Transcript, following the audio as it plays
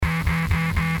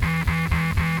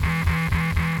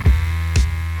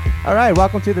All right,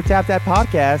 welcome to the Tap That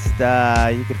Podcast.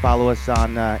 You can follow us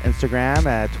on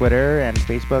Instagram, Twitter, and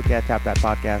Facebook at Tap That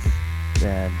Podcast.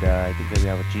 And I think that we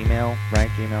have a Gmail, right?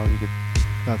 Gmail. You could.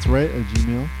 That's right, a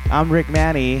Gmail. I'm Rick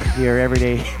Manny here every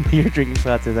day. You're drinking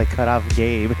shots as I cut off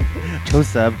Gabe,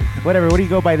 Joseph, whatever. What do you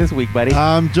go by this week, buddy?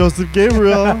 I'm Joseph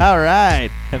Gabriel. All right.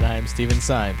 And I'm Steven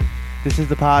Syme. This is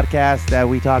the podcast that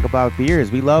we talk about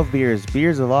beers. We love beers.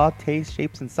 Beers of all tastes,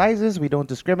 shapes, and sizes. We don't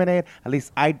discriminate. At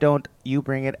least I don't. You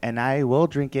bring it, and I will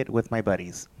drink it with my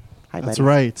buddies. Hi, That's buddies.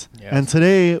 right. Yes. And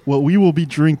today, what we will be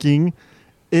drinking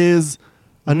is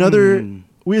another.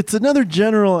 It's another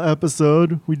general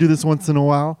episode. We do this once in a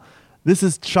while. This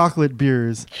is chocolate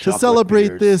beers. To Chocolate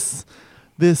celebrate beers.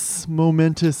 this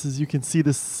momentous, as you can see,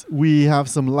 this we have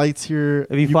some lights here.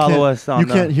 If you follow can't- us on you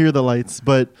the- can't hear the lights,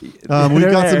 but we've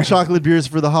They're got there. some chocolate beers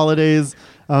for the holidays.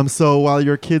 So while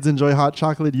your kids enjoy hot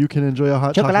chocolate, you can enjoy a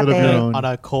hot chocolate of Chocolate. your own. On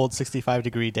a cold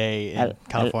 65-degree day in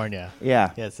California.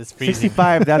 Yeah. Yes, it's freezing.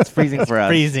 65, that's freezing for us.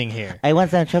 Freezing here. I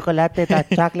want some chocolate,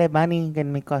 chocolate bunny,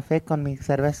 con mi café, con mi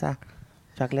cerveza.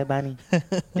 Chocolate bunny.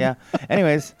 Yeah.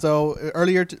 Anyways, So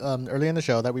earlier in the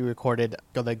show that we recorded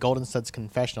the Golden Suds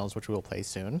Confessionals, which we will play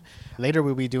soon. Later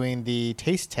we'll be doing the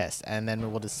taste test, and then we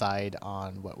will decide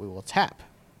on what we will tap.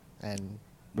 And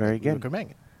Very we good.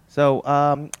 recommend it. so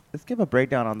let's give a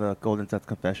breakdown on the Golden Sets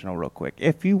Confessional real quick.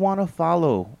 If you want to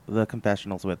follow the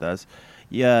confessionals with us,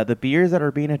 yeah, the beers that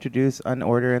are being introduced on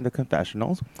order in the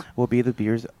confessionals will be the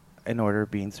beers in order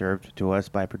being served to us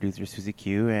by producer Susie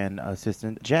Q and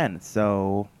assistant Jen.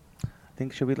 So I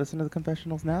think, should we listen to the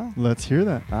confessionals now? Let's hear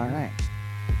that. All right.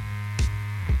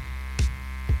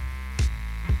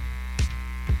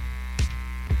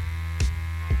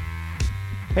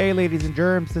 Hey, ladies and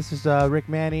germs. This is Rick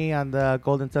Manny on the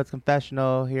Golden Suds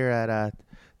Confessional here at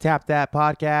Tap That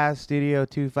Podcast, Studio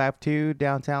 252,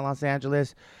 downtown Los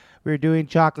Angeles. We're doing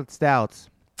chocolate stouts.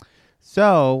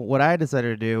 So what I decided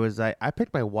to do is I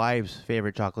picked my wife's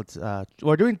favorite chocolates.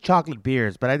 We're doing chocolate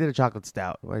beers, but I did a chocolate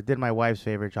stout. I did my wife's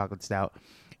favorite chocolate stout.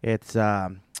 It's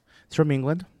from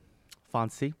England,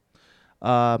 Fancy.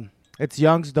 It's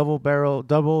Young's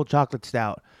double chocolate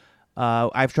stout.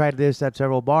 I've tried this at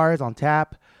several bars on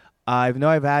tap. I know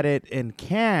I've had it in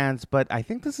cans, but I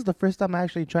think this is the first time I'm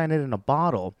actually trying it in a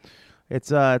bottle.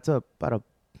 It's about a,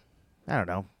 I don't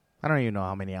know. I don't even know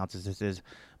how many ounces this is.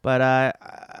 But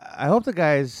I hope the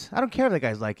guys, I don't care if the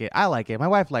guys like it. I like it. My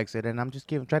wife likes it, and I'm just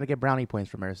trying to get brownie points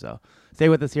from her. So stay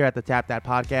with us here at the Tap That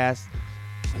Podcast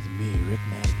with me, Rick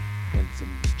Manny, and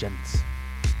some gents.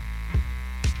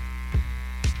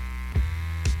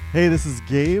 Hey, this is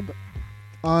Gabe.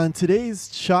 On today's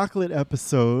chocolate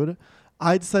episode,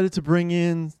 I decided to bring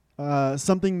in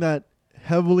something that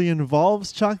heavily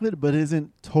involves chocolate but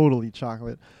isn't totally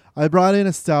chocolate. I brought in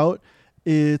a stout.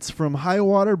 It's from High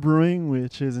Water Brewing,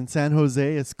 which is in San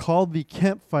Jose. It's called the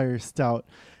Campfire Stout.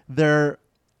 Their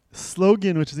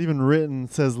slogan, which is even written,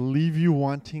 says, "Leave you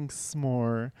wanting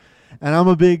s'more." And I'm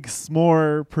a big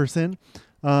s'more person,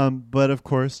 but of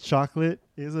course, chocolate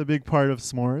is a big part of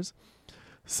s'mores.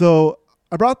 So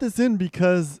I brought this in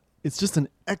because it's just an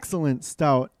excellent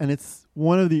stout, and it's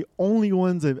one of the only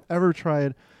ones I've ever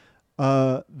tried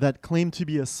that claim to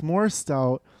be a s'more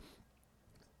stout.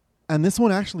 And this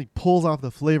one actually pulls off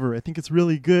the flavor. I think it's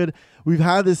really good. We've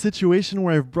had this situation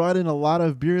where I've brought in a lot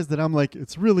of beers that I'm like,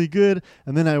 it's really good,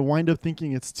 and then I wind up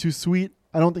thinking it's too sweet.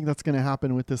 I don't think that's going to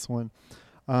happen with this one.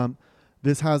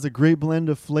 This has a great blend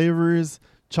of flavors,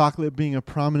 chocolate being a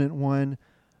prominent one.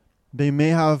 They may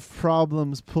have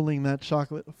problems pulling that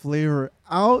chocolate flavor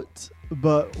out,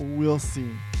 but we'll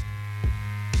see.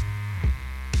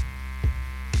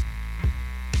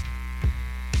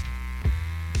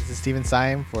 This is Steven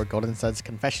Syme for Golden Suds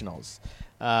Confessionals.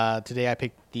 Today I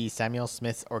picked the Samuel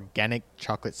Smith's Organic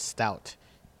Chocolate Stout.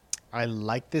 I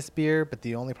like this beer, but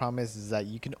the only problem is that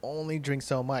you can only drink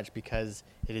so much because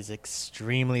it is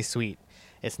extremely sweet.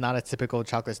 It's not a typical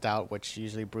chocolate stout, which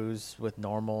usually brews with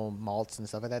normal malts and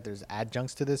stuff like that. There's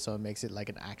adjuncts to this, so it makes it like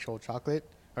an actual chocolate,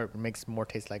 or it makes more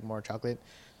taste like more chocolate.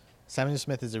 Samuel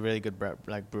Smith is a really good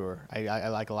brewer. I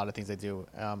like a lot of things they do.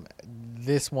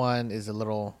 This one is a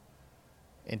little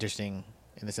interesting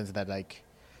in the sense that like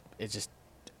it's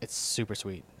super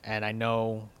sweet, and I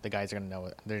know the guys are gonna know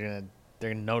it. They're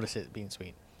gonna notice it being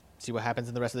sweet. See what happens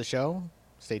in the rest of the show.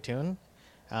 Stay tuned.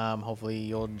 Hopefully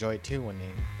you'll enjoy it too when you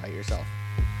buy it yourself.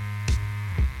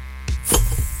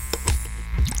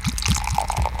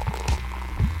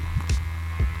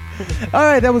 All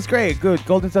right, that was great. Good.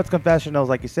 Golden Suds Confessionals,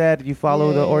 like you said, you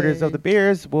follow the orders of the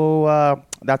beers. Well,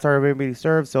 that's how everybody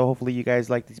serves. So hopefully you guys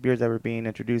like these beers that were being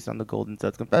introduced on the Golden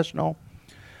Suds Confessional.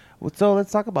 Well, so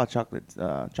let's talk about chocolate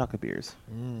beers.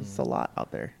 It's a lot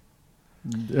out there.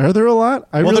 Are there a lot?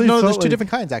 I well, really no, felt there's two like- different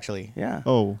kinds actually. Yeah.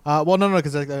 Oh, Well, no,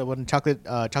 because when chocolate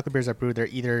beers are brewed, they're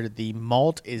either the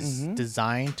malt is Mhm.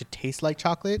 designed to taste like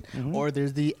chocolate, Mhm. or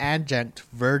there's the adjunct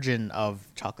version of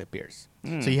chocolate beers.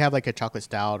 Mm. So you have like a chocolate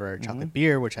stout or a chocolate Mhm.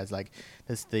 beer, which has like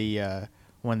this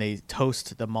when they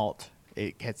toast the malt,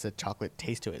 it gets a chocolate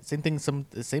taste to it. Same thing,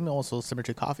 same also similar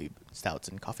to coffee stouts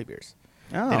and coffee beers.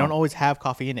 Oh. They don't always have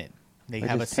coffee in it. They They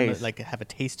have just a taste. have a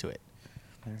taste to it.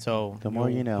 So The more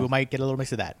you know. we might get a little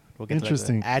mix of that. We'll get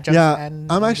interesting. To like the adjuncts Yeah,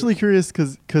 and I'm actually curious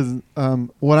because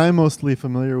what I'm mostly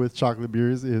familiar with chocolate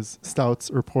beers is stouts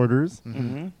or porters,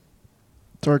 Mm-hmm.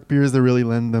 dark beers that really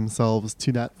lend themselves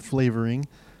to that flavoring.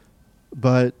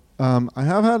 But I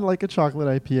have had like a chocolate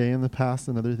IPA in the past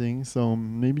and other things, so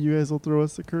maybe you guys will throw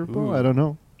us a curveball. Ooh. I don't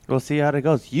know. We'll see how it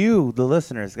goes. You, the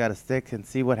listeners, got to stick and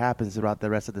see what happens throughout the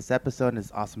rest of this episode and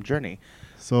this awesome journey.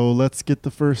 So let's get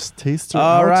the first taster.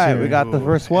 All out right, here. we got the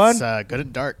first one. It's good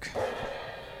and dark.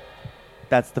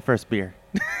 That's the first beer.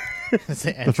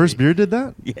 the first beer did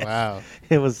that. Yes. Wow.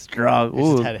 It was strong. It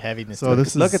just Ooh. had heaviness. So to it.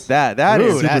 this Look is- at that. That Ooh,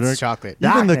 is. super that's dark. chocolate.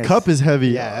 Even the Darkness. cup is heavy.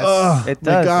 Yeah, that's- Ugh, It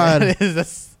my does. God.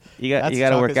 That's- You got that's to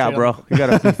work chocolate out, straight bro. up. You got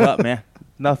to beef up, man.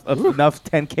 Enough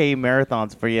 10K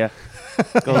marathons for you.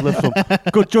 Go lift some.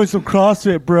 Go join some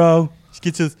CrossFit, bro.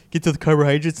 Get those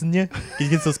carbohydrates in you.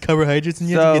 Get those carbohydrates in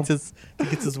you. So- to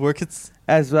get those workouts.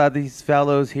 As these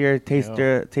fellows here taste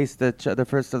Yeah. taste the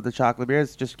first of the chocolate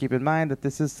beers, just keep in mind that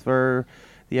this is for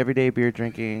the everyday beer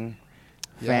drinking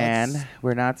fan. Yes.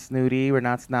 We're not snooty. We're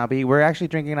not snobby. We're actually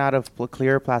drinking out of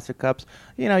clear plastic cups.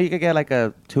 You know, you could get like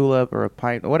a tulip or a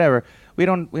pint or whatever. We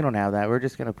don't have that. We're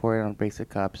just gonna pour it on basic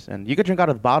cups, and you could drink out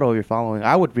of the bottle if you're following.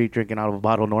 I would be drinking out of a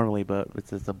bottle normally, but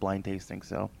it's a blind tasting.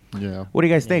 So, Yeah. what do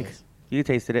you guys think? Yes. You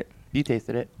tasted it. You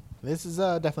tasted it. This is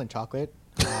definitely chocolate.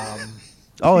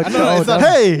 Oh, I know, it's not-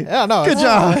 Hey, Yeah, no. good it's-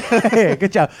 job. Hey,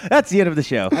 good job. That's the end of the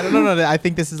show. I don't know. No, I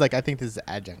think this is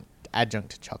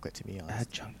adjunct chocolate to be honest.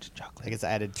 Adjunct chocolate. Like it's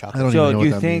added I chocolate. don't So even know you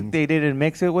what that think means. they didn't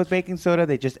mix it with baking soda?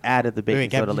 They just added the baking Wait,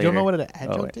 Gab, soda you later. don't know what an Oh,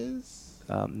 adjunct wait. is?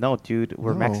 No, dude,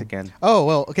 we're No. Mexican. Oh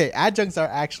well, okay. Adjuncts are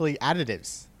actually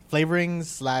additives,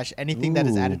 flavorings / anything that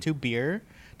is Ooh. added to beer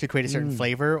to create a certain Mm.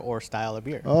 flavor or style of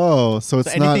beer. Oh, so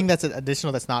it's So anything not. that's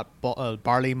additional that's not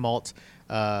barley malt,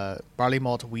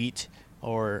 wheat,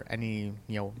 or any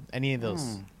of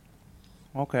those.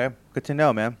 Hmm. Okay, good to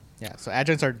know, man. Yeah. So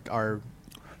adjuncts are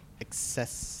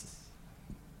excess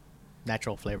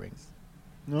natural flavorings.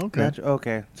 Okay.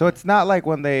 Okay, so it's not like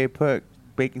when they put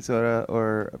baking soda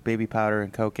or baby powder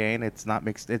and cocaine. It's not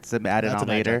mixed. It's added That's on an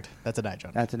later. adjunct. That's an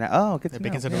adjunct. That's oh, good The to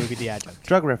baking know. soda Yeah. would be the adjunct.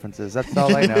 Drug references. That's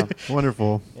all I know.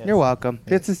 Wonderful. Yes. You're welcome.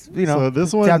 Yes. This is So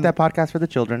this one- tap that podcast for the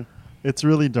children. It's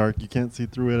really dark. You can't see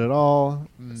through it at all.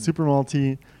 Mm. Super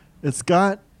malty. It's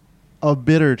got a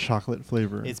bitter chocolate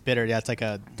flavor, It's bitter. Yeah, it's like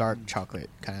a dark chocolate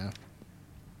kind of.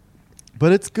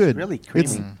 but it's good. Really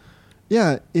It's, creamy.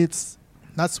 yeah, it's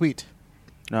Not sweet.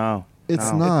 No,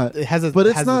 it's no. not. It has a. but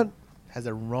it's has not. has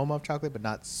aroma of chocolate, but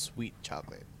not sweet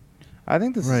chocolate. I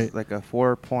think this Right. is like a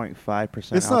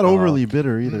 4.5%. It's not overly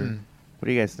bitter either. Mm. What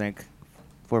do you guys think?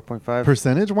 4.5.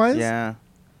 Percentage wise, Yeah.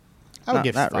 I would Not-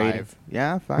 give not rated. 5.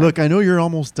 Yeah, 5. Look, I know you're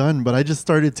almost done, but I just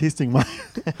started tasting mine.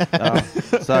 Oh,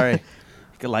 sorry.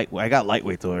 I got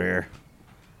lightweights over here.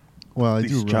 Well, I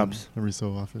These do run chumps. every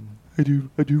so often. I do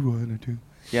run. I do.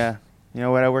 Yeah. You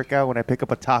know what I work out? When I pick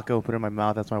up a taco and put it in my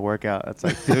mouth, that's my workout. That's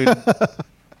like, dude.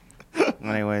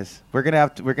 Anyways, we're gonna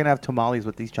have tamales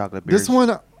with these chocolate beers. This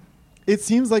one, it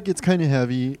seems like it's kind of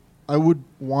heavy. I would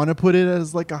want to put it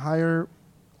as like a higher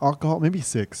alcohol, maybe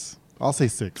 6. I'll say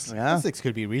 6. Yeah. 6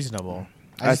 could be reasonable.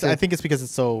 I I think- think it's because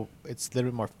it's a little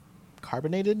bit more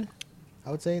carbonated.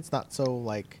 I would say it's not so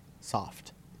like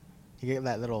soft. You get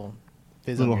that little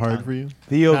fizz. A little hard for you.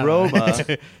 The aroma.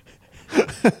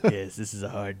 Yes, this is a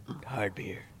hard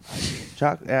beer.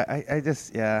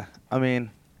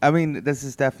 I mean, this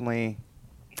is definitely.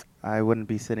 I wouldn't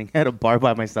be sitting at a bar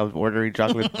by myself ordering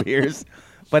chocolate beers.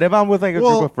 But if I'm with like a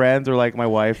Well- group of friends or like my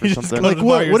wife or You just something, go Like to the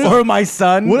bar what if, or my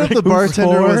son, what if the who's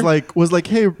bartender 4? was like,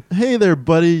 hey there,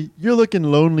 buddy, you're looking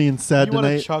lonely and sad You want a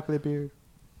tonight. chocolate beer?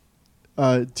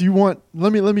 Do you want?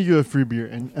 Let me give you a free beer,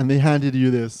 and they handed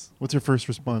you this. What's your first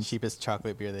response? Cheapest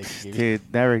chocolate beer they can give you.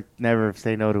 Dude, never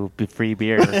say no to free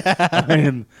beer. I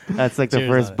mean, that's like the Cheers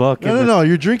first on it. book. in No, this- no.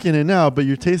 You're drinking it now, but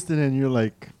you're tasting it, and you're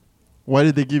like, why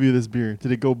did they give you this beer?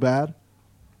 Did it go bad?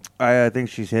 I think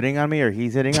she's hitting on me or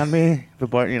he's hitting on me. The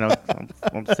bar,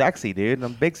 I'm sexy, dude.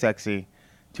 I'm big sexy.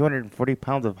 240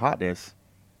 pounds of hotness.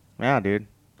 Yeah, dude.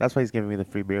 That's why he's giving me the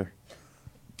free beer.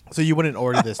 So you wouldn't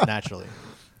order this naturally.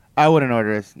 I wouldn't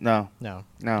order this. No. No.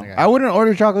 No. Okay. I wouldn't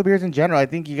order chocolate beers in general. I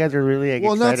think you guys are really like,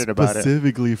 Well, not excited about it.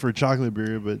 specifically for chocolate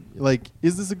beer, but like,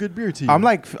 is this a good beer to you? I'm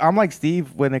like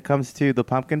Steve when it comes to the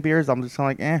pumpkin beers. I'm just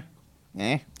kind of like,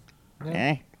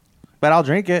 eh. But I'll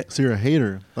drink it. So you're a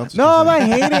hater. That's No, I'm what not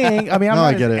you're saying. hating. I mean, I'm No,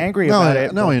 not I get as it. angry No, about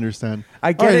it. No, but I understand.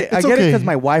 I get All right, it. I it's get it okay. because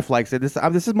my wife likes it. This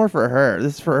is more for her.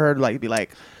 This is for her to like be like,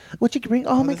 what you can bring?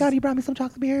 Oh my this- God, you brought me some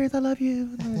chocolate beers. I love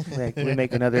you. Like, we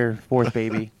make another fourth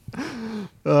baby.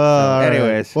 All right.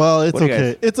 anyways, well, it's what do you okay.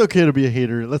 guys- It's okay to be a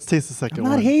hater. Let's taste the second I'm not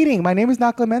one. hating. My name is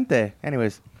not Clemente.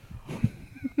 Anyways.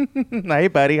 Hey,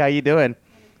 buddy. How you doing?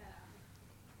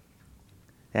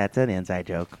 That's an inside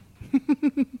joke.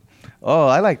 Oh,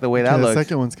 I like the way that Okay, the looks.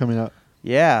 second one's coming out.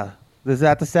 Yeah. Is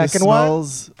that the It second one?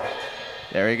 smells.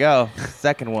 There we go.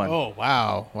 Second one. Oh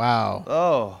wow, wow.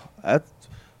 Oh, that's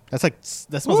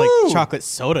That smells Ooh. like chocolate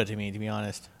soda to me. To be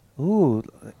honest. ooh,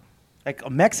 like a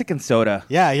Mexican soda.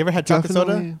 Yeah. You ever had chocolate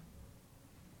soda? Definitely-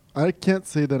 I can't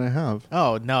say that I have.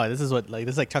 Oh no, this is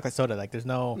like chocolate soda. Like there's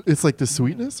no. It's like the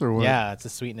sweetness or what? Yeah, it's a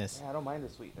sweetness. I don't mind the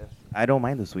sweetness. I don't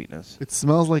mind the sweetness. It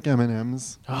smells like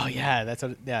M&M's. Oh yeah, that's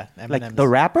what. Yeah, Like M&Ms. the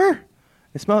wrapper.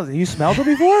 It smells. You smelled it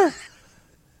before?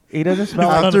 He doesn't smell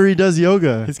like. After he does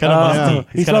yoga. He's kind of musty. yeah.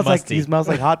 He He's kind smells of like musty. he smells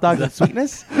like hot dogs and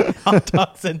sweetness. hot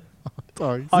dogs and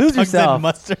Sorry. hot Lose dogs yourself. and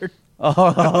mustard.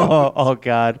 Oh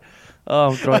God. Oh,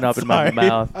 I'm throwing I'm up in my sorry.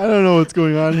 mouth. I don't know what's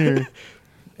going on here.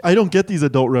 I don't get these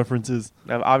adult references.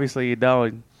 Obviously, you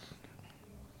don't.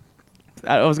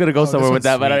 I was gonna go Oh, this somewhere with one's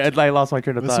that, but sweet. I lost my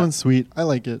train of This thought. one's sweet. I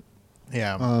like it.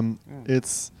 Yeah.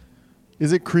 Is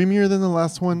it creamier than the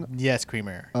last one? Yes,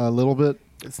 creamer. A little bit.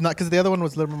 It's not because the other one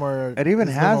was a little more. It even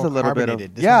it's has a more little bit of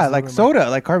carbonated. This one's a like little more- soda,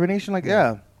 like carbonation, like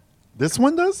yeah. This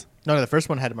one does? No, the first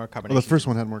one had more carbonation. Oh, the first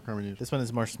one had more carbonation. This one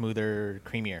is more smoother,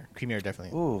 creamier, definitely.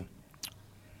 Ooh.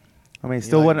 I mean, You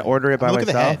still like wouldn't order it by look at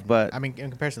the myself, head. but I mean, in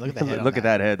comparison, look at the head. on look at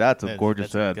that head. That's a That's-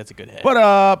 gorgeous head. That's a good head. What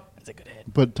up? That's a good head.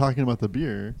 But talking about the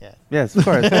beer, Yeah. Yes, of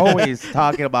course. Always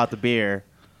talking about the beer.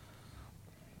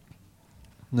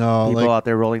 no, People like out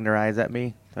there rolling their eyes at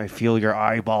me. I feel your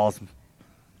eyeballs.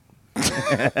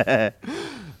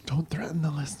 don't threaten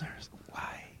the listeners.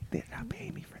 Why? They're not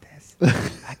paying me for this.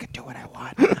 I can do what I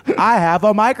want. I have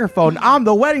a microphone. I'm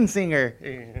the wedding singer.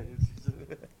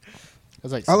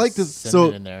 There's like I like this.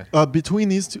 cinnamon So in there. between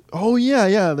these two, oh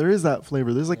yeah, there is that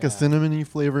flavor. There's like a Yeah. cinnamony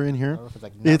flavor in I here. don't know if it's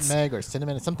like It's nutmeg or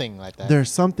cinnamon or something like that.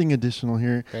 there's something additional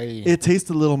here. Very- It tastes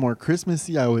a little more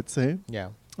Christmassy, I would say. Yeah.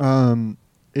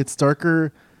 It's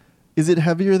darker. Is it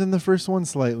heavier than the first one?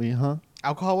 Slightly, huh?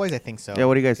 Alcohol wise, I think so. Yeah,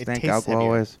 what do you guys It think tastes alcohol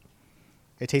heavier. is?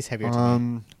 It tastes heavier to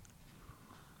me.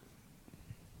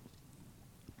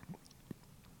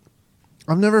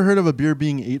 I've never heard of a beer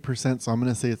being 8%, so I'm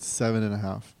gonna say it's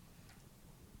 7.5.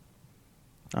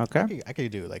 Okay. I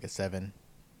could do like a 7.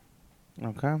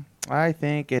 Okay. I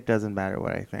think it doesn't matter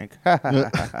what I think.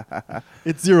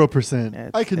 It's 0%.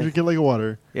 It's- I can drink it like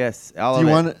water. Yes. All Do you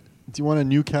of want? Do you want a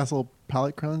Newcastle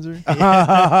palate cleanser? You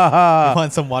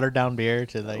want some watered down beer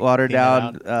to like Watered clean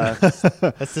down. it out?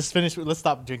 Let's just finish. Let's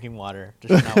stop drinking water.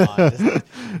 Just from now on. Just-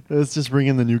 Let's just bring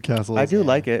in the Newcastle. I do Yeah.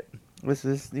 like it. This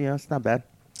is, it's not bad.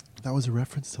 That was a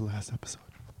reference to last episode.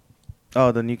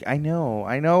 Oh, the new. I know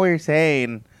what you're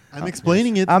saying. I'm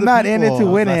explaining it. To I'm the not in it to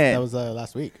people. win last, it. That was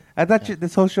last week. I thought Yeah.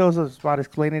 this whole show was about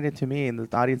explaining it to me, and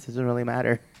the audience doesn't really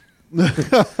matter.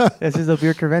 This is a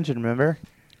beer convention, remember?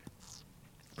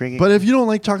 Bring it. But if you don't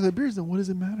like chocolate beers, then what does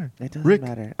it matter? It doesn't Rick,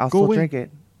 matter. I'll go still away. drink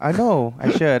it. I know.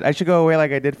 I should. I should go away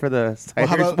like I did for the Well,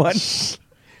 how ciders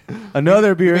about- one.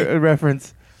 Another beer Wait.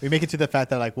 reference. We make it to the fact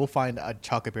that like we'll find a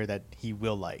chocolate beer that he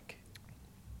will like.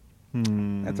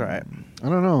 That's all right. I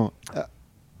don't know.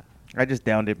 I just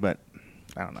downed it, but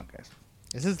I don't know, guys.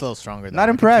 This is a little stronger. Though. Not I can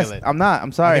impressed. feel it. I'm not.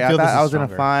 I'm sorry. can I feel thought this is I was gonna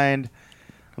stronger. find.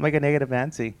 I'm like a negative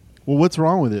Nancy. Well, what's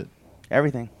wrong with it?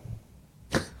 Everything.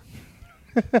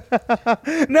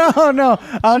 No.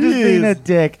 I'm just being a Jeez.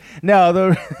 dick. No,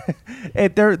 they're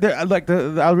I like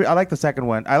I like the second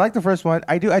one. I like the first one.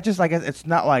 I do. I just like it. It's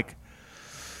not like.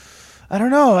 I don't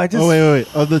know. I just. Oh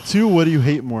wait. Of the two, what do you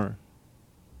hate more?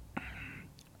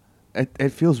 It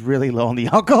feels really low on the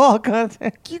alcohol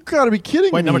content. You gotta be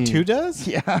kidding Wait, me. number 2 does?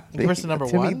 Yeah. In comparison to number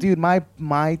me, 1? dude,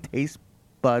 my taste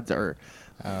buds are.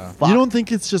 You don't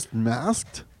think it's just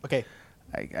masked? Okay.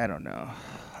 I don't know. Do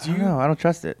I don't you- know. I don't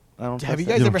trust it. I don't. Have you trust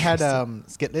guys it. You ever don't had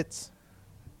trust skitlets?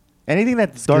 anything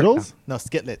that's dark? Skittles? No,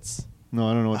 skitlets. No,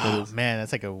 I don't know what that Oh is. man,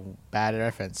 that's like a bad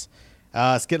reference.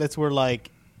 Skitlets were like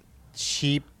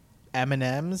cheap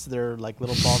M&Ms. They're like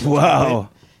little balls of Wow. chocolate.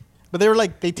 But they were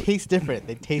like they taste different.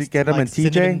 They taste get 'em like in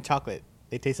TJ? cinnamon chocolate.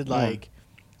 They tasted Mm. like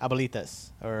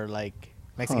abuelitas or like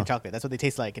Mexican Huh. chocolate. That's what they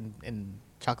taste like in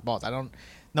chocolate balls.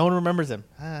 No one remembers them.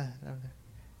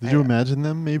 Did you imagine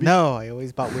them? Maybe. No, I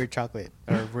always bought weird chocolate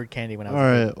or weird candy when I All was.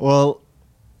 a kid. right. Well,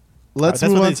 let's that's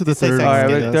move what on they- to they the say third sex All one.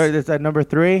 right, is I gay. guess. is that number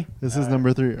 3? This is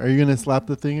number 3. Are you gonna slap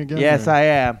the thing again? Yes, or? I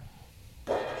am.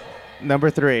 Number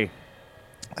 3.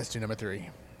 Let's do number 3.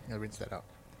 I'll rinse that out.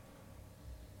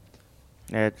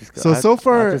 Yeah, just go. So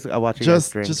far, I'll watch you guys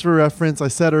drink. just for reference, I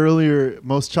said earlier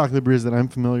most chocolate beers that I'm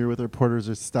familiar with are porters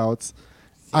or stouts.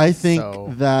 I think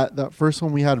So- that first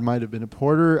one we had might have been a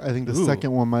porter. I think the Ooh.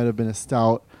 second one might have been a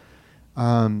stout.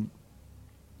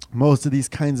 Most of these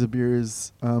kinds of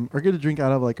beers are good to drink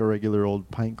out of like a regular old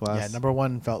pint glass. Yeah, number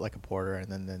 1 felt like a porter,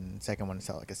 and then second one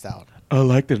felt like a stout. I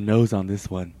like the nose on this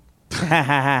one.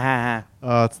 The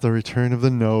It's the return of the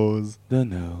nose.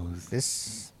 nose.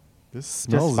 This This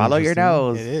smells. Just follow your interesting.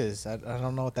 nose. it is. I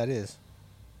don't know what that is.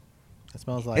 It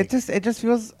smells like. It just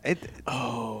feels it.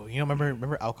 Oh, you know,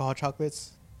 remember alcohol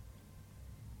chocolates?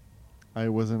 I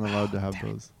wasn't allowed to have damn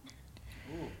it. those.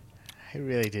 I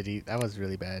really did eat. That was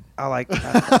really bad. I like.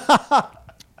 I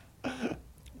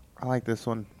like this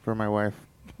one for my wife.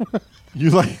 You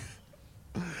like?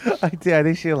 I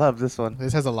think she'll love this one.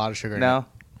 This has a lot of sugar. In No, it.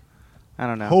 I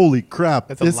don't know. Holy crap!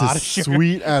 That's a This lot is of sugar.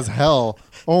 sweet as hell.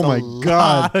 Oh my A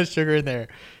god! lot of sugar in there.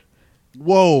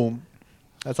 Whoa!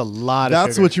 That's a lot of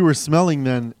That's sugar. what you were smelling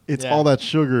then. It's Yeah. all that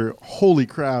sugar. Holy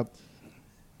crap.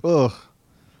 Ugh.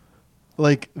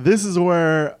 Like, this is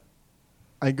where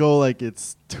I go like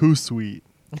it's too sweet.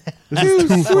 This is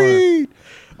too sweet.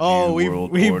 Oh, New we've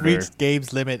world we've order. reached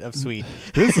Gabe's limit of sweet.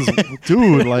 This is,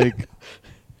 dude, like,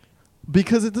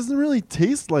 because it doesn't really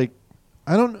taste like,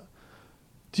 I don't,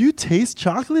 do you taste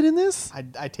chocolate in this?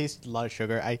 I taste a lot of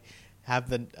sugar. I have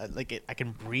the I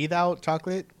can breathe out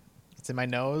chocolate. It's in my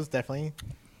nose, definitely.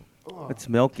 It's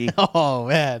milky. Oh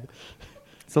man,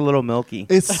 It's a little milky.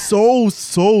 It's so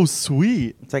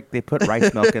sweet. It's like they put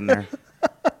rice milk in there.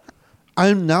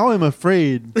 I'm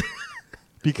afraid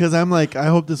because I'm like, I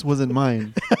hope this wasn't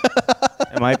mine.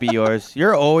 It might be yours.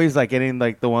 You're always like getting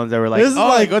like the ones that were like, This is oh,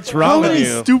 like, what's how wrong with many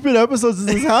you? stupid episodes does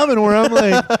this happen where I'm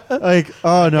like,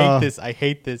 oh no. I hate this. I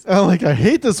hate this. I'm like, I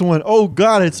hate this one. Oh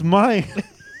God, it's mine.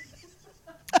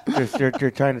 You're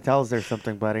trying to tell us there's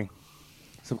something, buddy.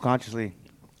 Subconsciously.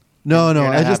 No, You're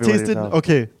not I just happy with tasted. yourself.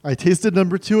 Okay, I tasted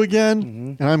number 2 again,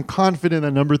 Mhm. and I'm confident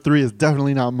that number 3 is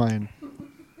definitely not mine.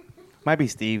 Might be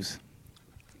Steve's.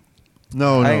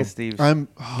 No, I no. think it's Steve's.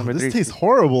 Number This 3 's tastes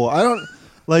horrible. I don't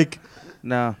like.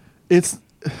 No, It's.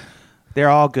 they're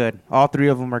all good. All 3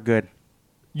 of them are good.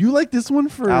 You like this one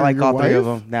for? I like your all 3 of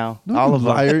wife? them now. No, all you of them.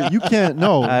 liar. You can't.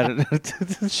 No. I don't know.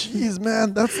 Jeez,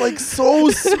 man, that's like so.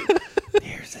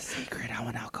 Here's the secret. I'm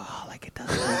an alcoholic. It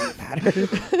doesn't really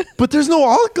matter. But there's no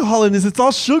alcohol in this. It's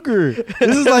all sugar.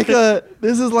 This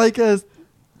is like a.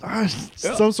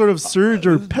 Some sort of Surge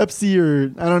or Pepsi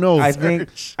or I don't know. I think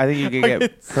you can get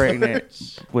It's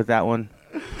pregnant with that one.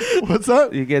 What's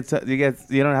that? You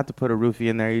don't have to put a roofie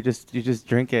in there. You just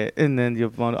drink it and then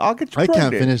you'll I'll get you I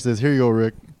pregnant. can't finish this. Here you go,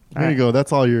 Rick. Here you Alright. go.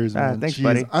 That's all yours, man. Thanks, Jeez.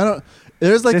 buddy. I don't.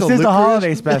 There's like This a is the licorice-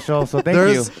 holiday special, so thank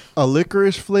There's you. a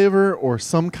licorice flavor or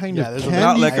some kind Yeah, of there's a candy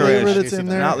Not flavor licorice. that's in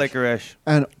there. Not licorice.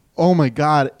 And oh my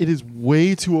god, it is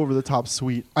way too over the top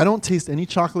sweet. I don't taste any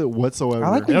chocolate whatsoever. I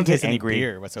like I You don't get taste any angry.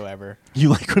 beer whatsoever. you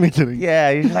like when I get Yeah,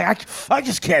 you're just like I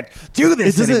just can't do It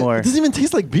this doesn't. anymore. It doesn't even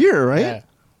taste like beer, right? Yeah.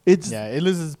 It's Yeah, it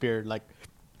loses beer like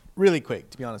really quick.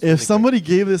 To be honest, if really quick. somebody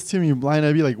gave this to me blind,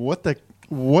 I'd be like, what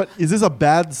is this a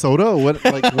bad soda? What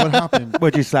happened?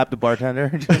 Would you slap the bartender?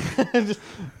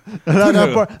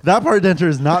 that bartender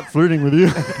is not flirting with you.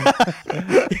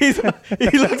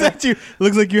 He looks at you.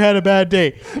 Looks like you had a bad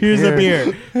day. Here's a beer.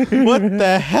 What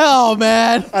the hell,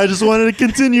 man? I just wanted to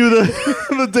continue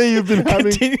the day you've been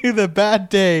having. Continue the bad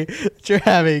day that you're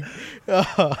having.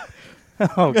 Oh.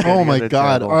 Oh my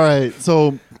god! All right,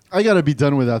 so I gotta be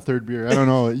done with that third beer. I don't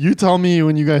know. You tell me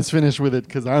when you guys finish with it,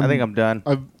 because I think I'm done.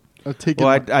 I've taken.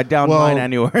 Well, I downed well, mine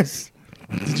anyways.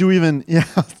 Did you even? Yeah.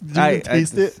 Did you even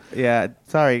taste it? Yeah.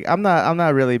 Sorry, I'm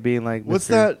not really being like. What's Mr.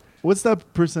 that? What's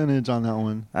that percentage on that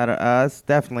one? I don't. It's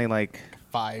definitely like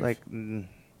 5. like.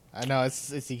 I know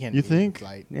it's you can't. You be think?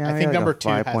 Light. Yeah, I think like number a 2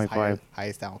 has 5.5.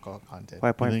 highest alcohol content.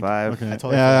 5.5. Okay. I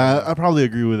totally yeah, forgot. I probably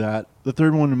agree with that. The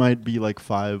third one might be like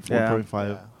 5, Yeah. 4.5.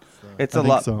 Yeah, so. It's I a think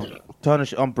lot. so. Ton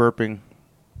of I'm burping.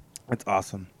 It's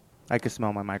awesome. I can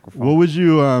smell my microphone. What would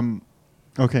you?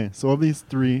 Okay, so of these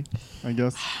 3, I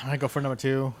guess. I'm gonna go for number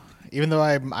 2. Even though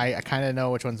I kind of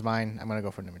know which one's mine, I'm gonna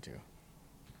go for number 2.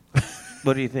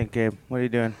 What do you think, Gabe? What are you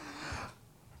doing?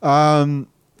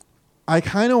 I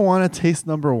kind of want to taste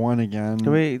number 1 again.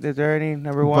 Is there any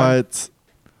number 1? But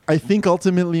I think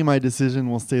ultimately my decision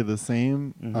will stay the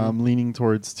same. Mhm. Leaning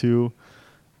towards 2,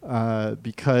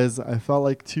 because I felt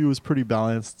like 2 was pretty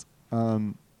balanced.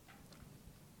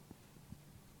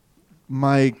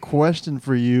 my question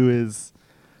for you is,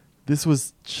 this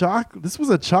was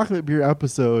a chocolate beer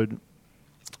episode.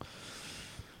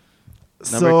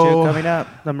 Number 2 coming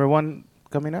up. Number 1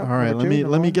 coming up. All right, Number let 2, me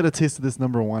number get a taste of this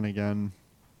number 1 again.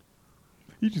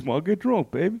 You just want to get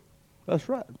drunk, baby. That's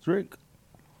right. Drink.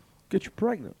 Get you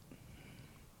pregnant.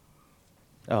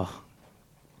 Oh.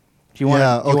 Do you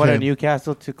want a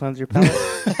Newcastle to cleanse your palate?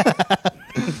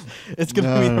 It's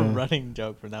gonna be a running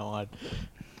joke from now on.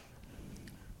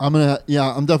 I'm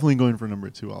definitely going for number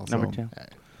 2 also. Number 2.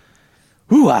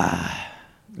 Hoo-ah.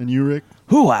 And you, Rick?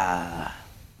 Hoo-ah.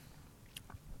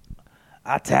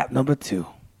 I tap number 2.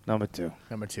 Number two.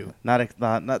 There's not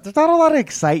a lot of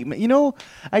excitement. You know,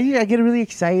 I get really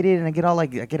excited and I get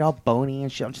all bony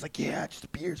and shit. I'm just like, yeah, just the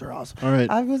beers are awesome. All right.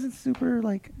 I wasn't super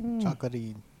like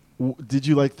Chocolatey. Did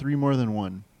you like 3 more than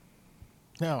 1?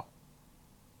 No.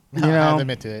 You I know, have to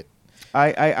admit to it.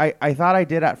 I thought I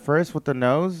did at first with the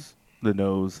nose, with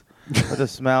the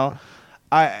smell.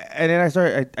 And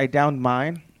then I downed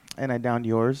mine and I downed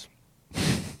yours.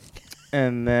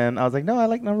 And then I was like, no, I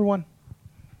like number 1.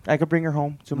 I could bring her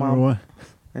home to Number mom, 1.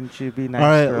 and she'd be nice. All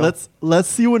right, girl. let's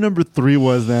see what number 3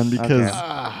 was then, because Okay.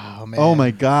 Oh man. oh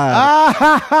my god,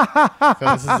 So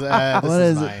this what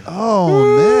is is mine. it?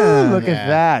 Oh man, Look at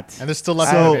that. And there's still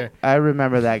left So- over here. I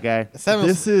remember that guy.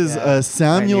 this is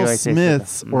Samuel I tasted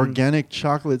Smith's that. Mhm. organic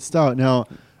chocolate stout. Now,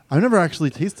 I've never actually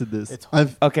tasted this. It's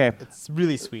Okay, It's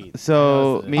really sweet.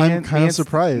 so I'm kinda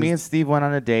surprised. Me and Steve went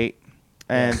on a date,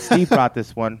 and Steve brought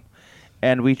this one,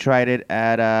 and we tried it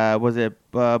at was it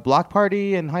Block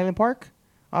Party in Highland Park,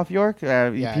 off York.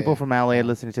 People from LA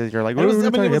listening to this are like, It was, "Ooh, I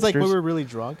mean, it was like hipsters." we were really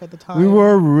drunk at the time. We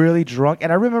were really drunk,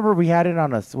 and I remember we had it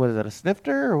on a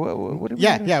snifter or what did we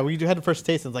do? Yeah, we had the first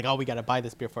taste, and it's like, oh, we got to buy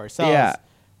this beer for ourselves. Yeah.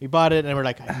 We bought it, and we're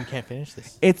like, we can't finish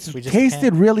this. It's We just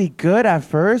tasted can't. really good at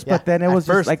first, Yeah, but then it at was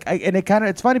just first. like, and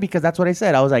it's funny because that's what I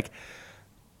said. I was like,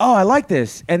 oh, I like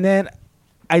this, and then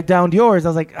I downed yours. I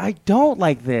was like, I don't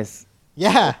like this,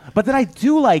 Yeah. but then I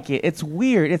do like it. It's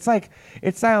weird. It's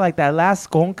not like that last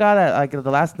skonka, that like the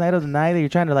last night of the night that you're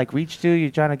trying to like reach to. You're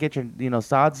trying to get your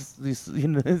sods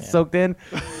soaked in,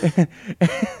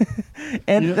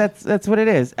 and Yeah. that's what it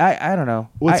is. I don't know.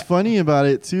 What's funny about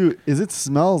it too is it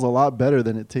smells a lot better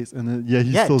than it tastes. And then, he's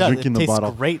Yeah, still it does. drinking It the tastes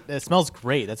bottle. great. It smells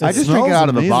great. That's I what just it drink it smells out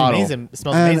of the amazing. bottle. amazing. It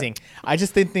smells And- amazing. I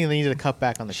just didn't think they needed to cut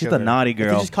back on the She's sugar. a naughty If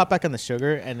girl. they just cut back on the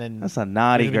sugar, and then That's a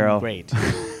naughty it would've been girl. Great.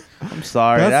 I'm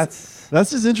sorry. That's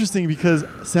That's just interesting because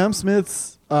Sam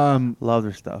Smith's love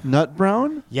their stuff. Nut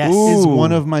Brown Yes. is Ooh.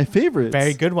 one of my favorites.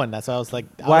 Very good one. That's why I was like,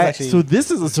 I Why- was actually, So this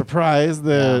is a surprise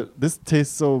that this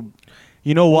tastes so.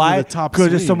 You know why? the top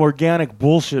Because it's sweet. some organic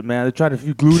bullshit, man. They're trying to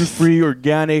be gluten-free,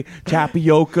 organic,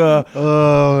 tapioca.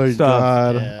 Oh my Stuff.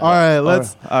 god! Yeah. All right,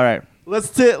 All right.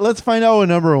 let's find out what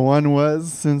number 1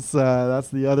 was, since that's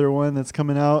the other one that's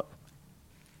coming out.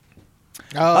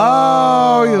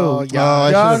 Oh, you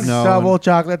I should've Young's known. double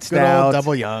chocolate good old stout.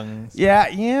 double Youngs. Yeah,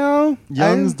 you know,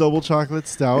 Young's double chocolate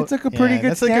stout. It's like a pretty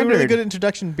good That's like standard. a really good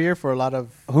introduction beer for a lot of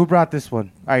Who brought this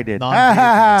one? I did.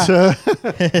 Non-beer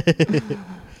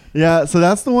Yeah, so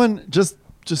that's the one. Just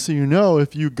so you know,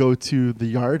 if you go to the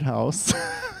Yard House,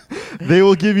 they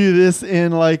will give you this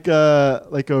in like a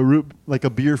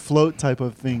beer float type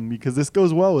of thing, because this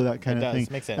goes well with that kind It of does,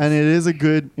 thing. makes sense. And it is a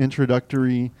good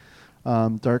introductory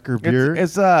darker beer.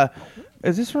 Is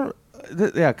this from?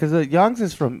 Yeah, because Young's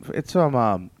is from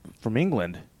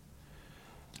England.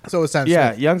 So it sounds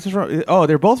Yeah, Young's is from. Oh,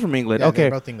 they're both from England. Yeah, Okay,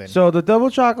 they're both England. so the double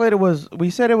chocolate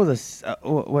we said it was a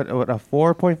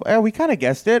 4.5. Yeah, we kind of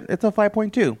guessed it. It's a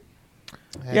 5.2.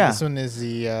 Yeah. This one is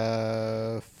the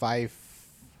 5%.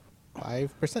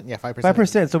 Yeah, 5%.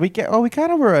 5%. So we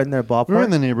kind of were in their ballpark. We're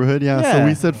in the neighborhood, yeah. So Yeah.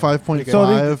 we said 5.5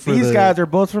 So for these the, guys are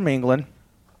both from England,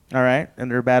 all right, and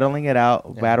they're battling it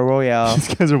out, Yeah. battle royale.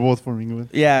 These guys are both from England.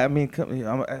 Yeah, I mean,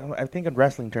 I think in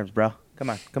wrestling terms, bro. Come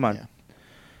on. Yeah.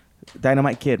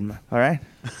 Dynamite Kid, all right?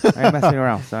 I ain't messing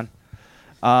around, son.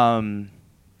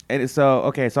 And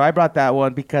so I brought that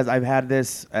one because I've had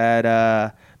this at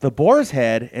the Boar's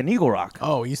Head in Eagle Rock.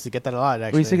 Oh, we used to get that a lot,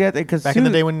 actually. We used to get it because Back in the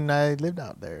day when I lived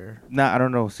out there. Nah, I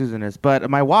don't know who Susan is, but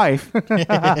my wife.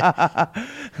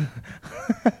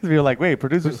 We were like, wait,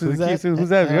 producer Who's Susan that? Keeson, who's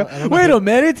that? I don't know Wait who- a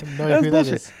minute, I don't know that's who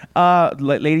that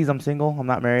bullshit. is. Ladies, I'm single. I'm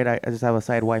not married. I just have a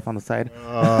side wife on the side.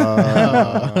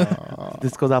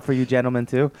 This goes out for you, gentlemen,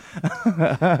 too.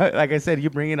 Like I said, you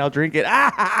bring it, I'll drink it.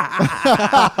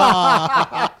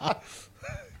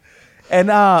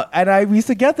 And we used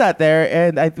to get that there,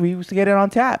 and we used to get it on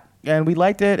tap, and we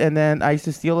liked it. And then I used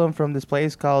to steal them from this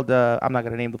place called I'm not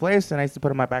gonna name the place, and I used to put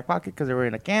them in my back pocket because they were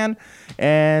in a can.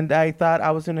 And I thought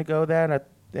I was gonna go there,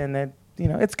 and then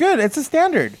it's good. It's a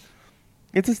standard.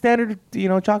 It's a standard,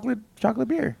 chocolate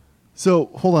beer. So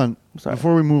hold on. I'm sorry.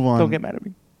 Before we move on, Don't get mad at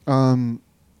me.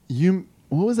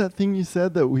 What was that thing you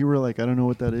said that we were like, I don't know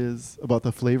what that is about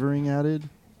the flavoring added?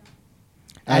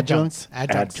 Adjuncts.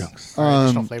 Adjuncts. Or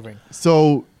additional Um, flavoring.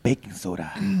 So Baking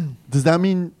soda. does that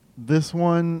mean this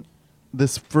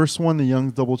first one, the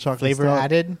Young's Double Chocolate Flavor Stout,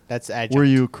 added, that's adjunct. were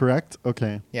you correct?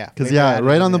 Okay. Yeah, Because flavor added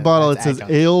right on the is- bottle it that's says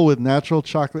adjunct. ale with natural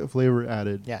chocolate flavor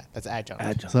added. Yeah, that's adjunct.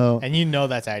 Adjunct. So And you know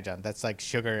that's adjunct. That's like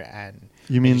sugar and.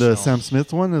 you mean the additional- Sam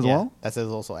Smith one as Yeah, well? that says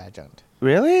also adjunct.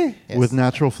 Really? Yes. With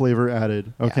natural flavor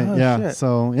added. Okay. Oh, Yeah. shit.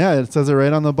 So yeah, it says it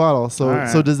right on the bottle. So All right.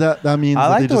 so does that mean I that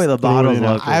like they the way just the threw it bottles in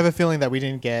look. after? I have a feeling that we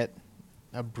didn't get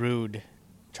a brewed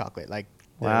chocolate like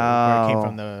where it Wow. came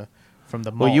from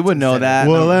the malt. Well, you would know instead of-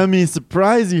 that. Well, let me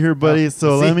surprise you here, buddy. Oh,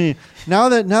 So see? let me now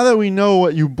that we know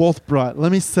what you both brought,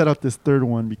 let me set up this third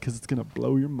one because it's gonna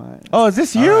blow your mind. Oh, is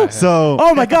this you? All right. So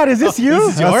Oh my God, is this you?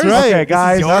 This is yours? that's right, Okay,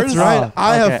 guys. That's right. Oh,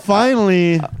 I okay. have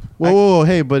finally. Whoa,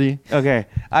 hey, buddy. Okay,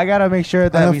 I gotta make sure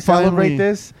that have we celebrate finally-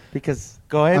 this because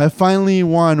go ahead. I finally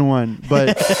won one,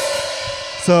 but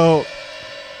so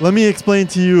let me explain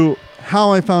to you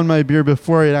how I found my beer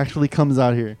before it actually comes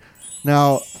out here.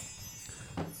 Now,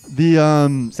 the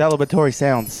Celebratory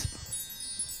sounds.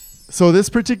 so this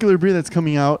particular beer that's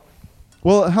coming out,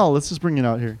 well, hell, let's just bring it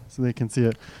out here so they can see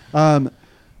it.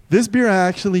 This beer I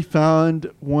actually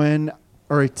found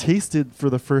I tasted for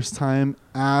the first time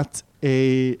at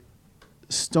a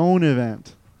Stone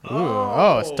event. Ooh,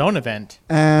 oh, Stone event.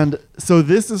 And so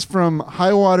this is from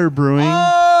Highwater Brewing,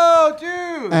 Oh,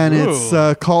 dude! and it's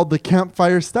Ooh. called the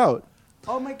Campfire Stout.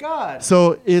 Oh my God!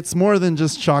 So it's more than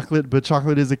just chocolate, but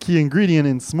chocolate is a key ingredient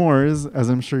in s'mores, as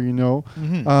I'm sure you know.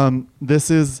 Mhm. This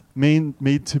is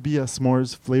made to be a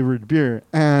s'mores flavored beer,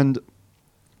 and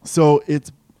so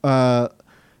it's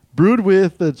brewed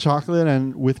with the chocolate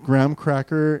and with graham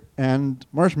cracker and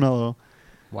marshmallow.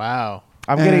 Wow.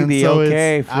 I'm getting and the so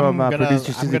okay from I'm gonna-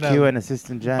 producer I'm Suzuki gonna and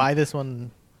assistant Jen. Buy this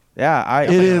one. Yeah, It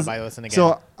Definitely is. gonna buy this one again.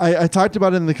 So I talked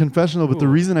about it in the confessional, but the Ooh.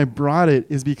 reason I brought it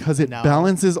is because it No.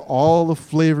 balances all the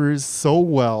flavors so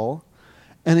well.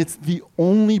 And it's the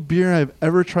only beer I've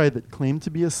ever tried that claimed to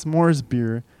be a s'mores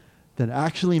beer that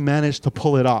actually managed to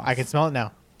pull it off. I can smell it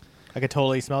now. I could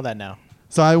totally smell that now.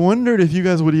 So I wondered if you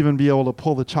guys would even be able to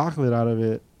pull the chocolate out of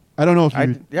it. I don't know if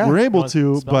you yeah. were able Well, it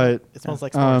to, smell- but it smells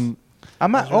like s'mores.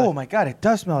 I'm not. That's right. Oh my God! It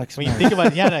does smell like When you s'mores. think about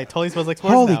it, yeah, it totally smells like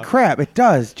s'mores Holy now. crap! It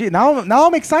does. Gee, now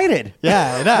I'm excited.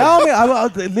 Yeah, it Now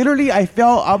does. literally, I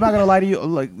felt. I'm not gonna lie to you.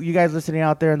 Like you guys listening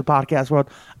out there in the podcast world,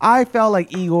 I felt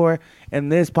like Igor in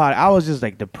this pod. I was just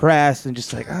like depressed and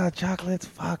just like, chocolates.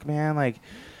 Fuck, man. Like,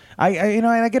 I and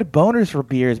I get boners for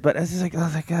beers, but it's just like I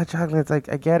was like, chocolates. Like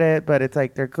I get it, but it's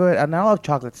like they're good. And I love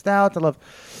chocolate stouts. I love,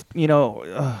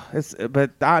 it's. But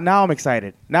now I'm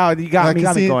excited. Now you got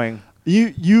me going.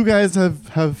 You guys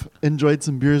have enjoyed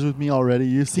some beers with me already.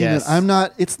 You've seen Yes.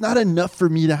 it. It's not enough for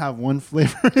me to have one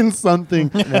flavor in something.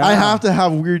 I have to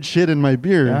have weird shit in my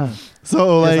beer. Yeah.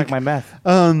 So It's like, like my meth.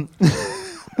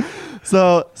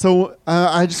 so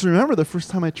I just remember the first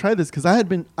time I tried this because I had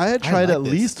tried like at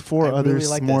this. least 4 I other really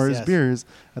like this, s'mores yes. beers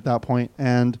at that point,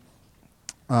 and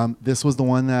this was the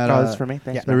one that Oh, this is for me.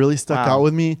 Thanks. yeah. that man. really stuck Wow. out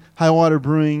with me. Highwater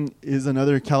Brewing is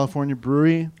another California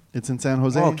brewery. It's in San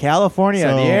Jose. Oh, California.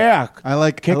 So, yeah. I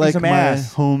like Kicking some my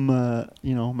ass. home, my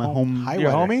home. Hi-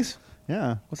 Your Highwater. homies?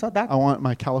 Yeah, What's up, Doc? I want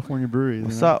my California brewery.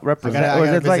 What's you know? up? Represent. I or is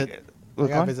gotta it like? visit- I Which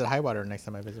gotta one? visit Highwater next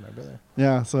time I visit my brother.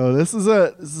 Yeah, so this is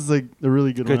a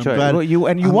really good Good one. choice. I'm glad. Well, you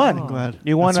I'm won. glad.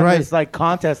 You won That's on right. this like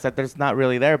contest that there's not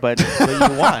really there, but you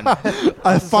won.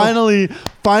 I finally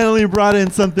brought in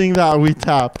something that we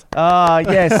tapped.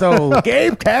 Yeah. So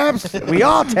Gabe taps. We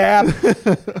all tap.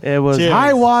 It was Cheers.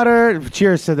 high water.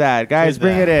 Cheers to that, guys. Cheers to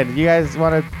Bring that. it in. You guys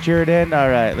want to cheer it in? All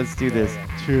right, let's do this.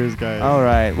 Cheers, guys. All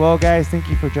right. Well, guys, thank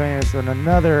you for joining us on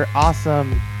another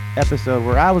awesome episode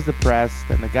where I was depressed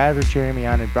and the guys were cheering me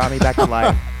on and brought me back to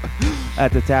life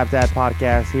at the Tap That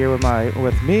podcast here with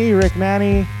me, Rick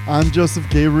Manny. I'm Joseph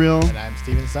Gabriel. And I'm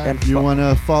Steven Sun. And If you want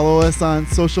to follow us on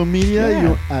social media, Yeah.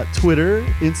 you at Twitter,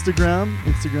 Instagram.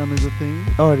 Instagram is a thing.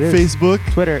 Oh, it is. Facebook.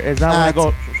 Twitter is that when I At-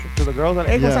 go to the girls?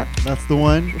 Hey, what's Yeah, up? that's the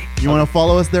one. You want to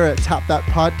follow us there at Tap That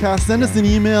Podcast. Send us an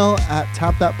email at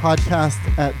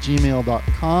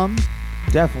tapthatpodcast@gmail.com.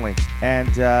 Definitely. And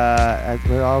as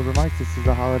with all remarks, this is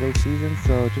the holiday season,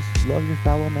 so just love your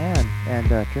fellow man and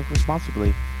drink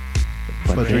responsibly.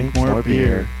 But drink more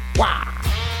beer. Wow.